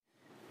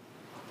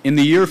In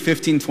the year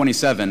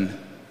 1527,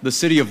 the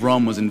city of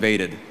Rome was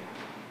invaded.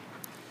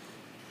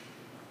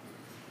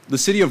 The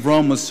city of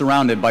Rome was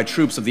surrounded by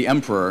troops of the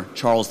Emperor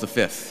Charles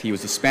V. He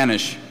was a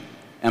Spanish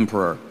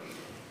emperor.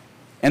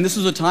 And this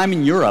was a time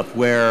in Europe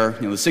where,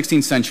 the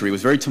 16th century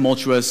was very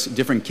tumultuous,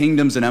 different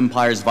kingdoms and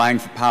empires vying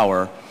for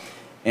power,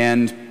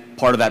 and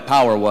part of that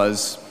power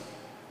was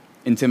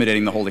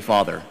intimidating the Holy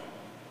Father,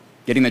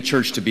 getting the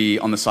church to be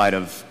on the side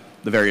of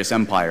the various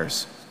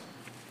empires.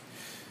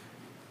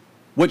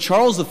 What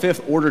Charles V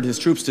ordered his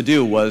troops to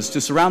do was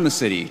to surround the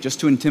city, just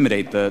to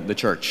intimidate the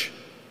church.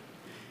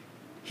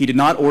 He did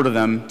not order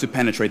them to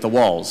penetrate the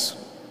walls.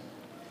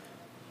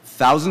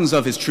 Thousands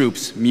of his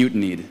troops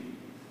mutinied,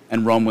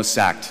 and Rome was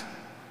sacked.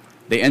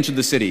 They entered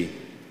the city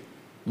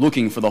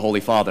looking for the Holy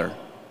Father.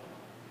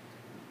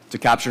 To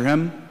capture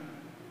him,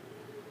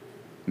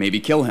 maybe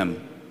kill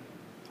him,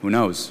 who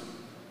knows?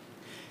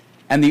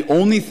 And the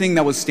only thing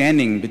that was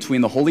standing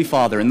between the Holy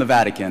Father in the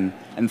Vatican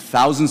and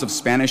thousands of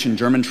Spanish and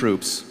German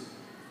troops,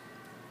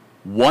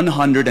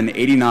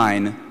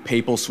 189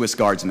 papal Swiss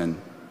guardsmen.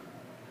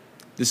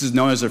 This is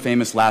known as their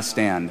famous last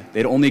stand.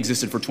 They'd only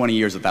existed for 20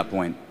 years at that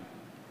point.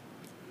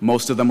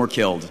 Most of them were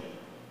killed.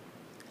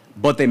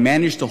 But they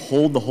managed to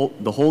hold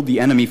the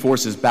enemy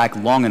forces back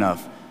long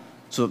enough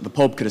so that the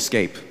Pope could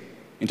escape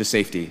into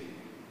safety.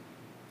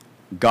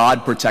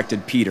 God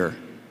protected Peter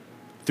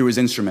through his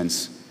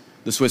instruments,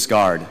 the Swiss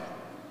Guard.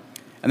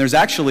 And there's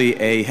actually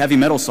a heavy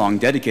metal song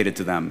dedicated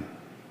to them.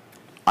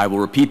 I will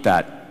repeat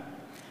that.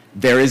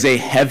 There is a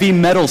heavy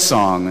metal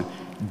song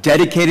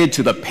dedicated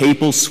to the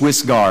papal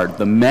Swiss Guard,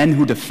 the men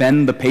who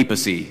defend the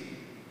papacy.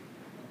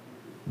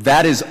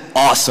 That is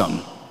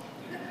awesome.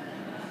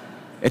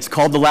 It's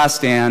called The Last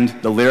Stand.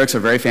 The lyrics are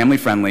very family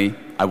friendly.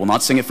 I will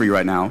not sing it for you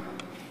right now,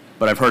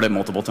 but I've heard it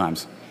multiple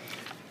times.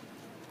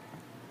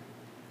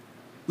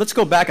 Let's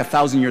go back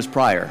 1,000 years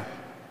prior.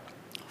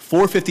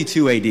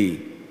 452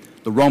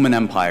 AD, the Roman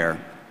Empire.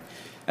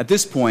 At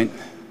this point,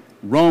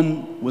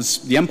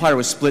 the empire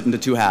was split into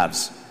two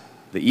halves,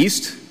 the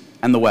East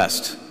and the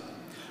West.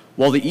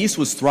 While the East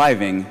was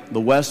thriving,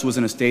 the West was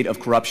in a state of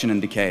corruption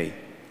and decay.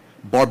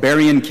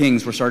 Barbarian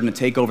kings were starting to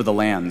take over the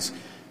lands.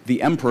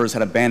 The emperors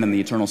had abandoned the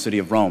eternal city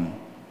of Rome.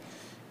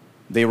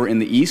 They were in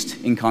the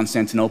East, in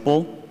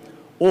Constantinople,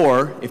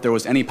 or if there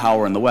was any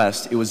power in the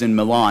West, it was in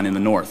Milan in the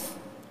north,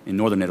 in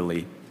northern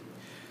Italy.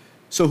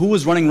 So who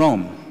was running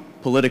Rome,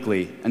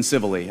 politically and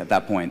civilly at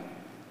that point?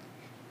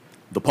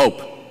 The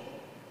Pope.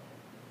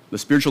 The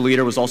spiritual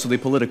leader was also the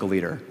political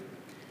leader.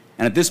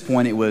 And at this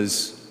point, it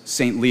was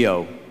St.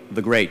 Leo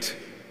the Great,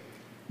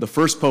 the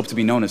first pope to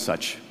be known as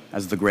such,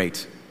 as the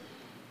Great.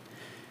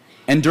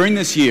 And during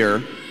this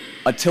year,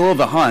 Attila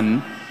the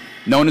Hun,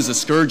 known as the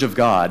Scourge of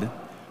God,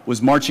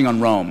 was marching on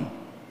Rome,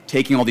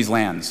 taking all these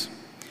lands.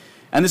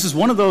 And this is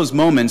one of those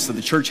moments that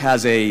the church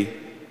has to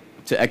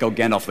echo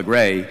Gandalf the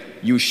Grey,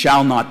 you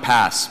shall not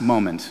pass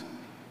moment,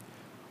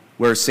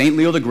 where St.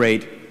 Leo the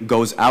Great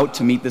goes out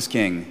to meet this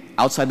king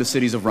outside the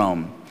cities of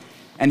Rome.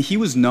 And he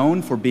was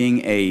known for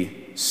being a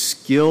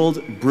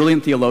skilled,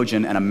 brilliant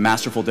theologian and a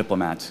masterful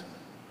diplomat.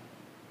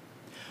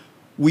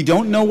 We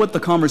don't know what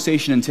the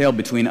conversation entailed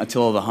between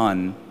Attila the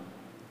Hun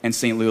and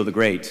St. Leo the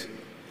Great,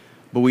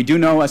 but we do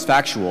know as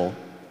factual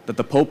that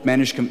the Pope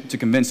managed to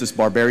convince this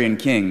barbarian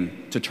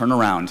king to turn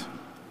around.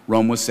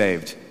 Rome was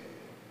saved,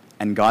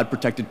 and God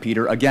protected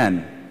Peter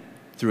again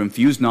through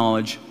infused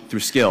knowledge,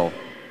 through skill,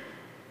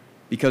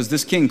 because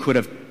this king could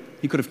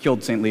have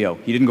killed St. Leo.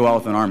 He didn't go out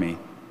with an army.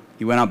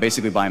 He went out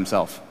basically by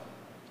himself.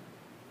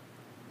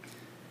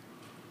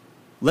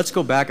 Let's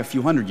go back a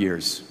few hundred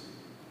years.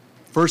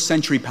 First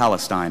century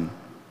Palestine.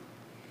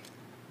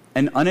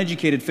 An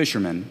uneducated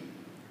fisherman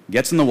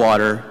gets in the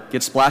water,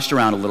 gets splashed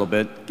around a little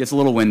bit, gets a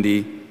little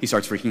windy, he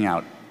starts freaking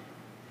out.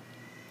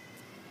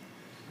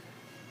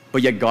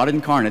 But yet God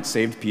incarnate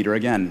saved Peter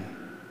again.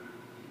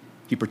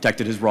 He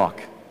protected his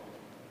rock.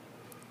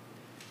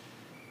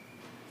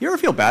 You ever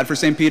feel bad for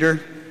St.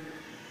 Peter?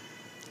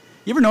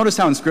 You ever notice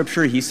how in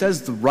Scripture he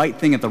says the right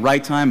thing at the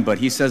right time, but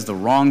he says the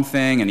wrong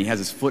thing, and he has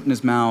his foot in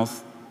his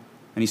mouth,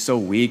 and he's so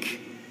weak?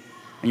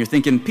 And you're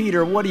thinking,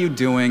 Peter, what are you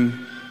doing?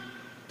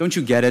 Don't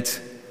you get it?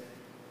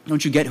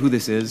 Don't you get who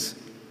this is?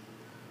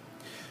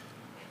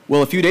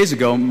 Well, a few days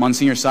ago,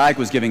 Monsignor Saik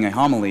was giving a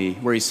homily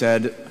where he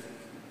said,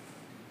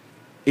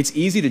 it's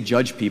easy to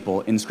judge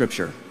people in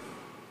Scripture.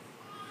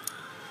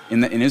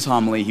 In his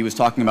homily, he was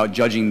talking about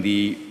judging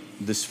the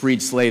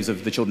freed slaves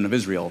of the children of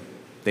Israel.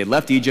 They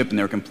left Egypt and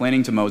they were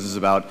complaining to Moses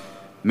about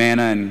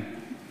manna, and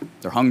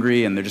they're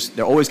hungry and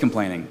they're always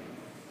complaining.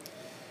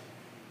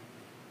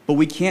 But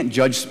we can't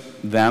judge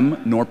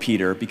them nor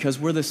Peter because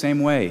we're the same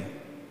way.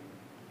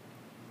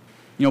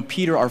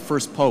 Peter, our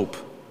first pope,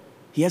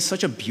 he has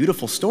such a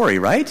beautiful story,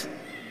 right?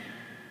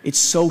 It's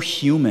so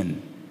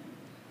human.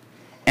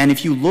 And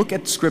if you look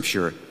at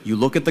Scripture, you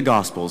look at the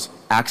Gospels,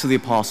 Acts of the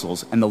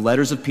Apostles, and the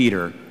letters of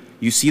Peter,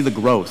 you see the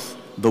growth,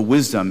 the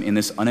wisdom in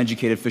this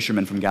uneducated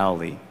fisherman from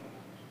Galilee.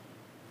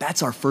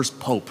 That's our first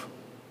pope.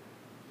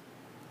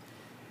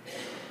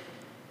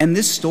 And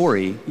this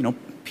story,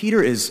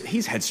 Peter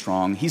he's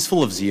headstrong, he's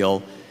full of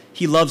zeal,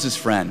 He loves his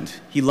friend.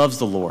 He loves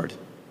the Lord.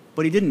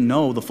 But he didn't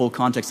know the full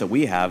context that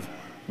we have.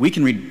 We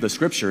can read the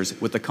scriptures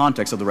with the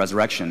context of the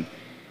resurrection.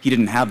 He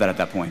didn't have that at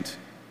that point.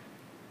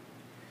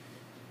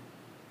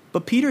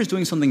 But Peter is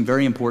doing something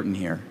very important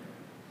here.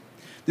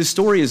 This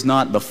story is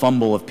not the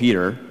fumble of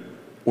Peter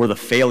or the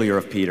failure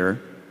of Peter.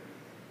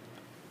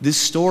 This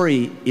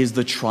story is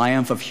the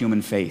triumph of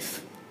human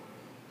faith.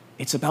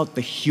 It's about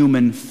the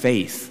human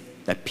faith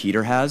that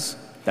Peter has,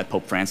 that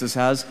Pope Francis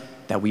has,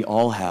 that we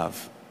all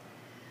have.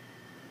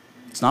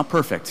 It's not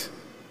perfect,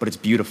 but it's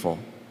beautiful.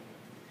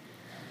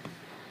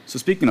 So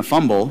speaking of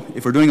fumble,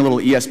 if we're doing a little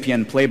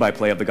ESPN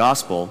play-by-play of the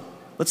gospel,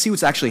 let's see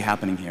what's actually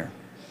happening here.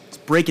 Let's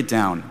break it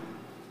down.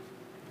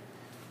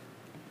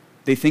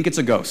 They think it's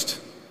a ghost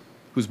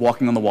who's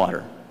walking on the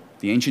water.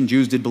 The ancient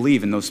Jews did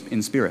believe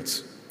in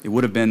spirits. It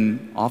would have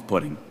been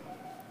off-putting.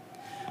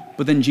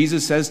 But then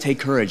Jesus says, "Take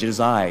courage, it is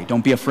I,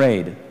 don't be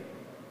afraid."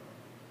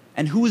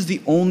 And who is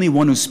the only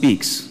one who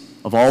speaks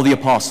of all the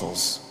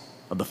apostles,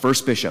 of the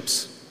first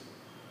bishops?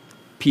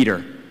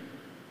 Peter.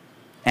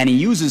 And he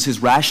uses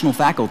his rational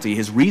faculty,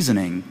 his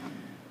reasoning,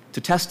 to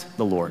test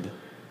the Lord.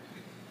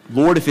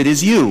 "Lord, if it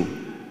is you,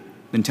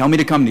 then tell me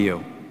to come to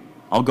you.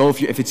 I'll go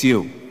if it's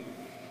you."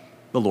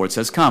 The Lord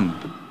says,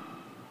 "Come."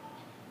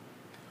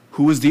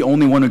 Who is the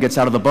only one who gets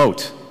out of the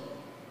boat?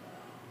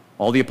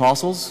 All the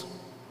apostles?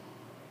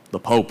 The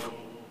Pope.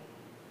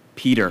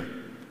 Peter.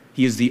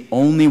 He is the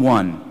only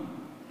one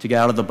to get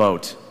out of the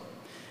boat.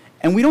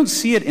 And we don't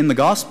see it in the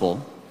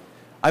gospel.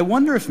 I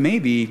wonder if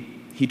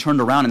maybe he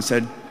turned around and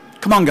said,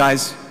 "Come on,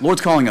 guys,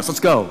 Lord's calling us, let's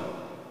go."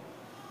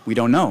 We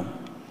don't know.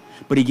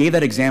 But he gave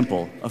that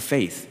example of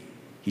faith.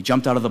 He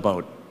jumped out of the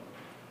boat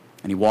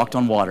and he walked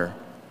on water.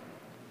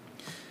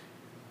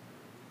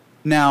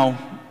 Now,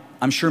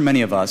 I'm sure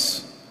many of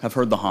us have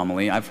heard the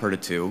homily, I've heard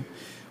it too,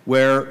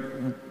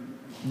 where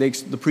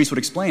the priest would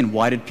explain,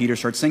 why did Peter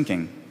start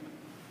sinking?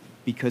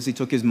 Because he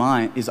took his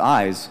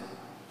eyes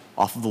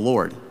off of the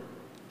Lord.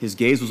 His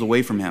gaze was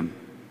away from him.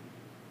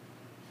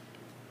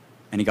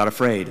 And he got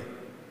afraid,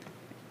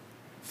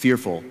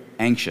 fearful,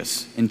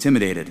 anxious,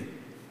 intimidated.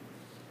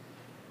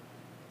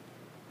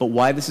 But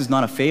why this is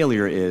not a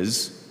failure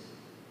is,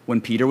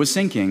 when Peter was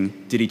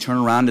sinking, did he turn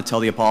around to tell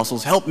the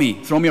apostles, "Help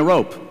me, throw me a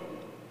rope"?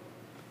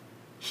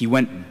 He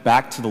went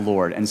back to the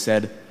Lord and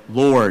said,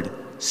 "Lord,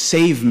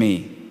 save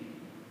me.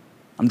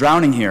 I'm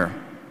drowning here.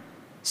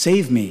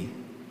 Save me."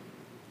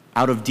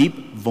 Out of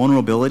deep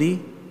vulnerability,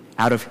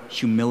 out of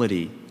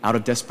humility, out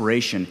of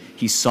desperation,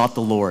 he sought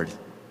the Lord.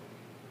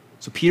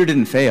 So Peter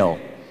didn't fail.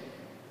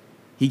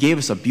 He gave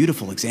us a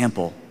beautiful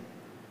example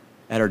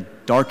at our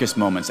darkest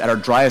moments, at our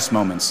driest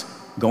moments,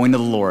 going to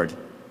the Lord.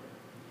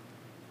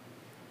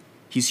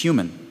 He's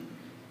human.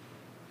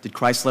 Did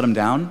Christ let him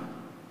down?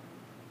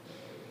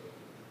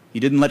 He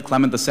didn't let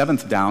Clement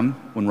VII down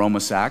when Rome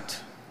was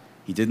sacked.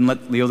 He didn't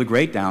let Leo the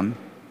Great down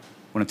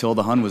when Attila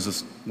the Hun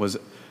was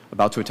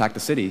about to attack the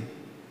city.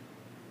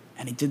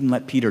 And he didn't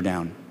let Peter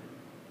down.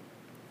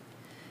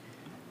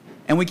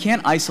 And we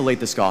can't isolate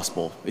this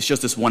gospel. It's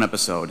just this one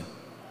episode.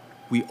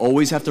 We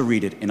always have to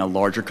read it in a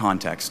larger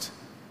context.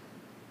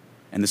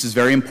 And this is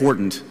very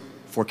important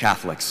for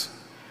Catholics.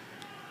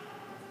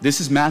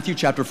 This is Matthew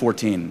chapter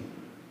 14.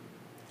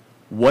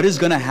 What is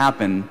going to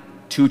happen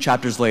 2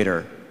 chapters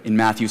later in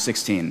Matthew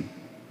 16?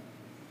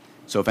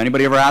 So if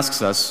anybody ever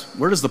asks us,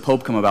 where does the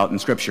Pope come about in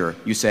Scripture?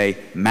 You say,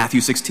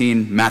 Matthew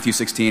 16, Matthew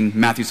 16,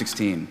 Matthew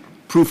 16.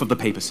 Proof of the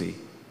papacy.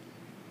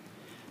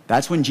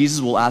 That's when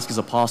Jesus will ask his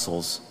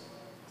apostles,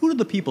 who do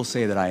the people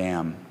say that I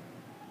am?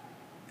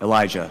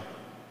 Elijah,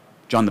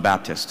 John the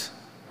Baptist.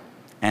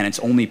 And it's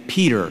only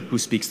Peter who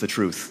speaks the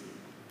truth.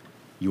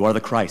 You are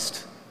the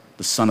Christ,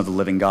 the Son of the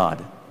living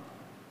God.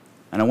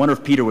 And I wonder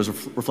if Peter was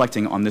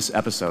reflecting on this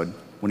episode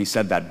when he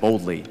said that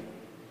boldly.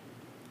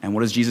 And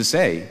what does Jesus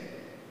say?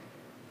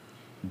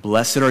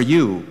 Blessed are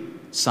you,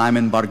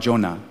 Simon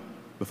Bar-Jonah,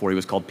 before he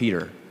was called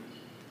Peter.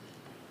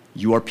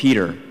 You are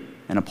Peter,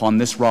 and upon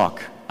this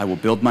rock I will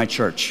build my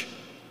church,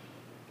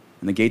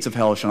 and the gates of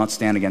hell shall not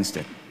stand against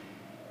it.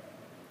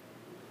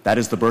 That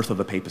is the birth of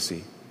the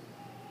papacy.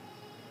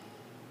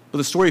 But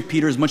the story of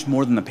Peter is much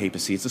more than the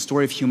papacy. It's the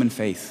story of human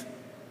faith.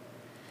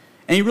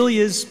 And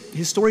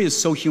his story is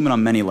so human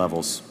on many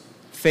levels.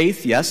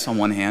 Faith, yes, on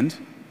one hand,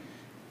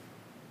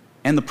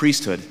 and the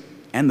priesthood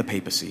and the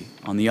papacy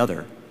on the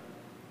other.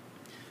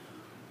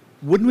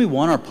 Wouldn't we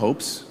want our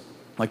popes,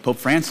 like Pope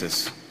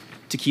Francis,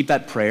 to keep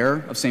that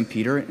prayer of St.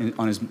 Peter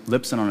on his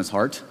lips and on his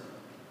heart?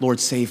 Lord,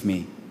 save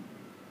me.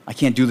 I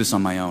can't do this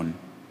on my own.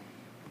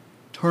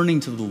 Turning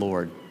to the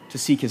Lord to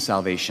seek his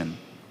salvation.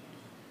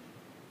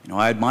 You know,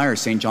 I admire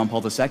St. John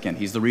Paul II.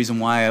 He's the reason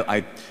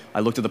why I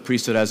looked at the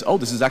priesthood as, oh,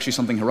 this is actually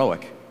something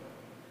heroic.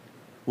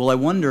 Well, I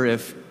wonder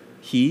if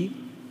he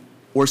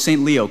or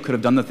St. Leo could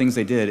have done the things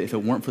they did if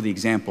it weren't for the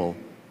example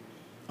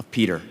of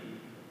Peter.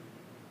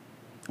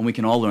 And we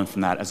can all learn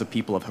from that as a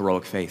people of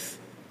heroic faith,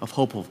 of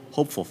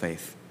hopeful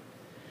faith.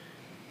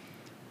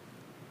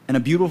 And a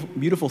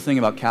beautiful thing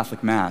about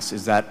Catholic Mass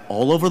is that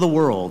all over the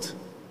world,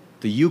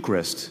 the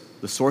Eucharist,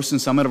 the source and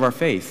summit of our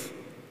faith,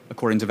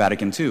 according to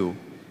Vatican II,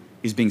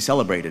 is being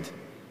celebrated.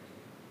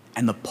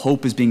 And the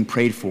Pope is being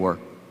prayed for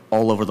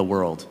all over the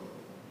world.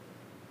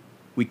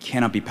 We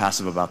cannot be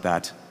passive about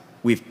that.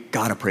 We've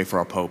got to pray for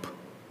our Pope.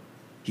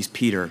 He's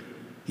Peter.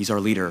 He's our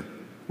leader.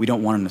 We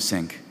don't want him to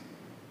sink.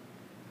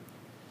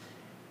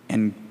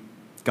 And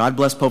God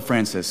bless Pope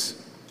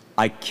Francis.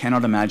 I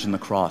cannot imagine the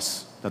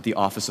cross that the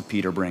office of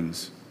Peter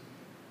brings.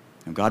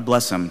 And God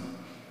bless him.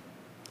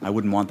 I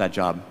wouldn't want that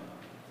job.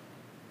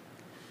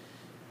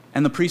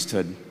 And the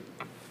priesthood.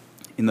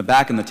 In the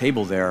back on the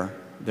table there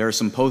are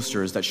some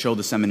posters that show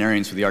the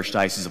seminarians for the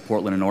Archdiocese of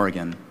Portland and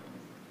Oregon.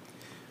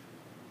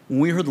 When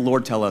we heard the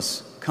Lord tell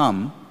us,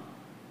 come,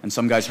 and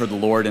some guys heard the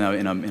Lord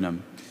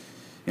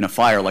in a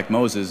fire like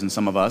Moses, and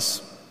some of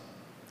us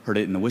heard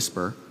it in a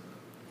whisper,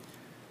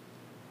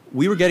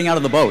 we were getting out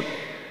of the boat.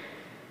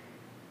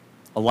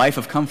 A life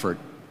of comfort,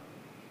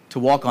 to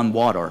walk on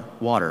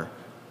water,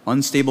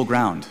 unstable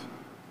ground,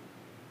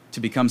 to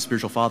become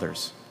spiritual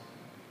fathers.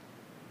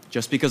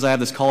 Just because I have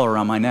this collar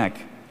around my neck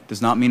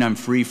does not mean I'm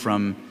free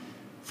from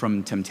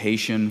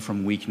temptation,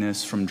 from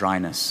weakness, from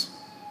dryness,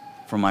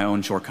 from my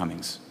own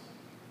shortcomings.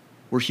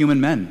 We're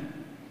human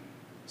men,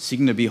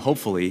 seeking to be,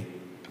 hopefully,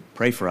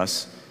 pray for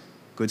us,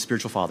 good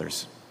spiritual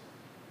fathers.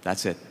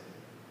 That's it.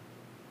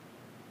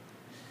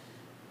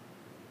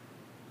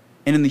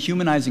 And in the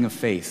humanizing of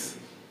faith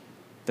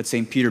that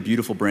St. Peter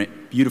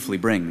beautifully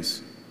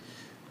brings,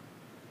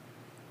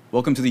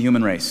 welcome to the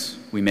human race.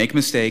 We make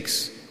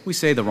mistakes. We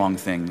say the wrong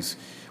things.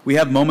 We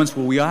have moments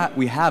where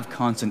we have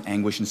constant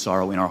anguish and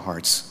sorrow in our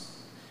hearts.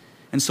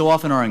 And so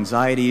often our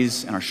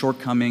anxieties and our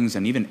shortcomings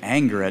and even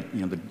anger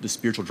at the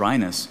spiritual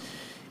dryness,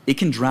 it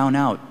can drown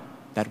out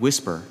that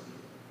whisper.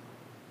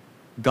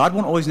 God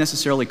won't always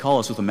necessarily call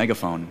us with a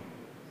megaphone.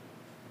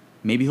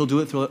 Maybe he'll do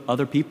it through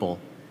other people,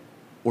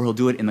 or he'll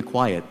do it in the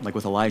quiet, like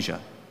with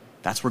Elijah.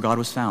 That's where God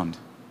was found,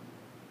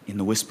 in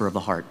the whisper of the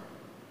heart.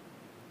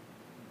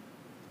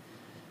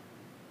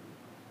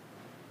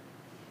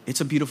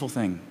 It's a beautiful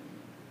thing,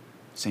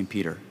 St.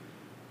 Peter,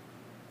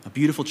 a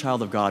beautiful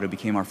child of God who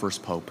became our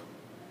first pope,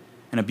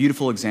 and a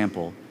beautiful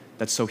example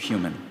that's so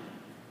human.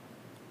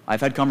 I've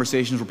had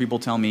conversations where people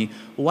tell me,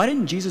 well, why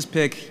didn't Jesus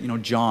pick,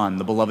 John,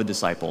 the beloved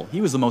disciple?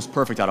 He was the most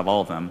perfect out of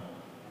all of them.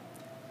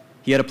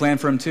 He had a plan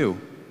for him too.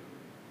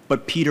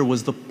 But Peter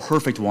was the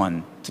perfect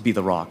one to be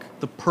the rock,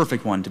 the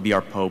perfect one to be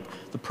our pope,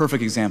 the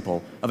perfect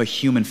example of a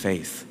human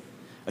faith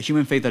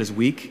that is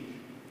weak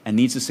and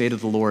needs to say to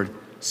the Lord,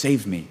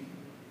 save me.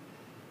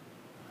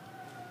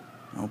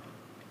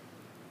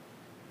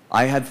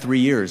 I had 3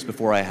 years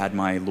before I had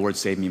my Lord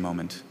save me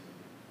moment.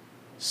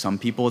 Some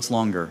people it's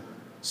longer,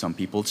 some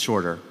people it's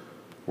shorter.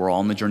 We're all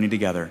on the journey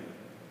together.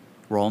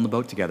 We're all in the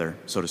boat together,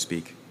 so to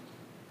speak.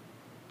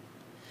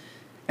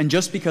 And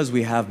just because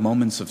we have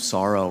moments of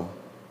sorrow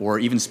or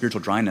even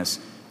spiritual dryness,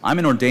 I'm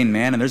an ordained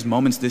man, and there's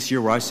moments this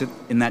year where I sit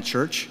in that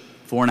church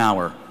for an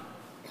hour.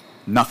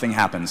 Nothing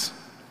happens.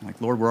 I'm like,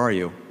 Lord, where are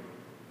you?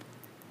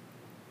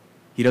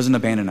 He doesn't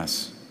abandon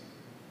us.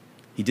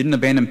 He didn't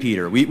abandon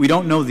Peter. We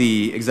don't know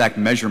the exact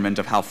measurement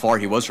of how far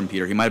he was from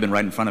Peter. He might have been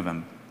right in front of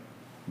him,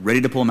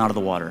 ready to pull him out of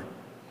the water.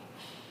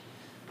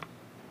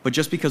 But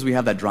just because we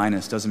have that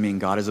dryness doesn't mean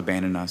God has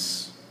abandoned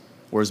us,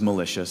 or is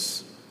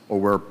malicious, or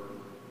we're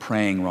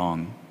praying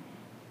wrong.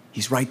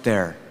 He's right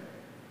there.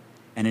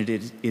 And it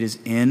is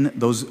in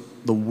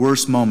the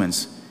worst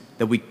moments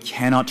that we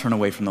cannot turn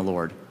away from the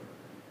Lord.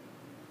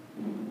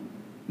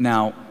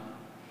 Now,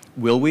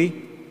 will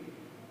we?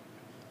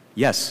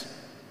 Yes,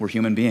 we're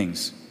human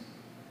beings.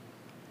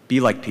 Be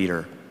like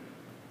Peter.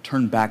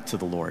 Turn back to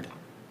the Lord.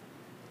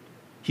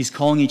 He's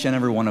calling each and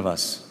every one of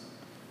us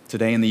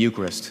today in the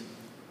Eucharist.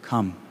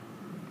 Come.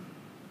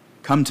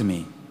 Come to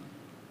me.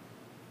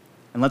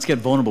 And let's get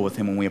vulnerable with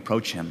him when we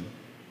approach him.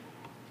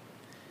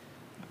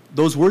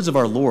 Those words of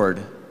our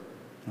Lord,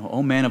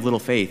 "O man of little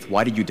faith,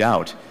 why did you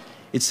doubt?"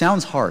 It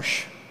sounds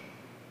harsh,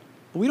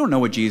 but we don't know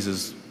what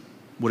his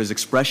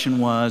expression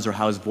was or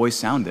how his voice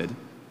sounded.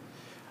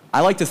 I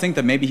like to think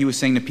that maybe he was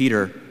saying to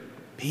Peter,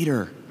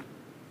 "Peter,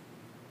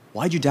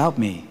 why'd you doubt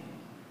me?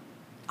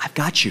 I've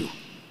got you.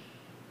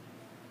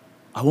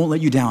 I won't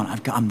let you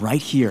down. I'm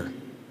right here.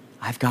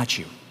 I've got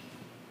you."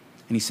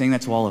 And he's saying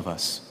that to all of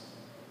us.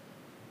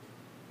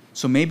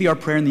 So maybe our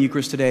prayer in the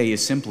Eucharist today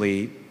is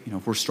simply,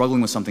 if we're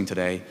struggling with something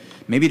today,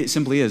 maybe it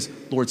simply is,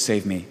 "Lord,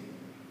 save me."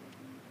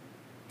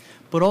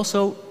 But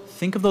also,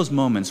 think of those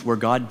moments where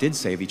God did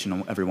save each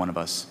and every one of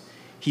us.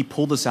 He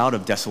pulled us out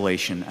of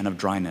desolation and of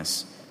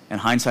dryness.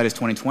 And hindsight is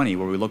 20/20,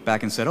 where we look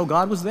back and said, "Oh,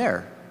 God was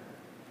there."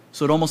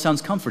 So it almost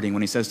sounds comforting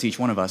when he says to each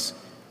one of us,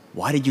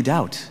 "Why did you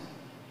doubt?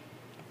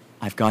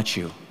 I've got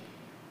you.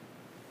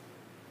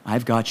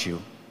 I've got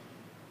you.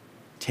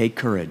 Take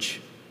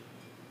courage.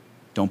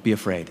 Don't be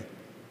afraid."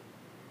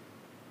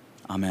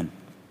 Amen.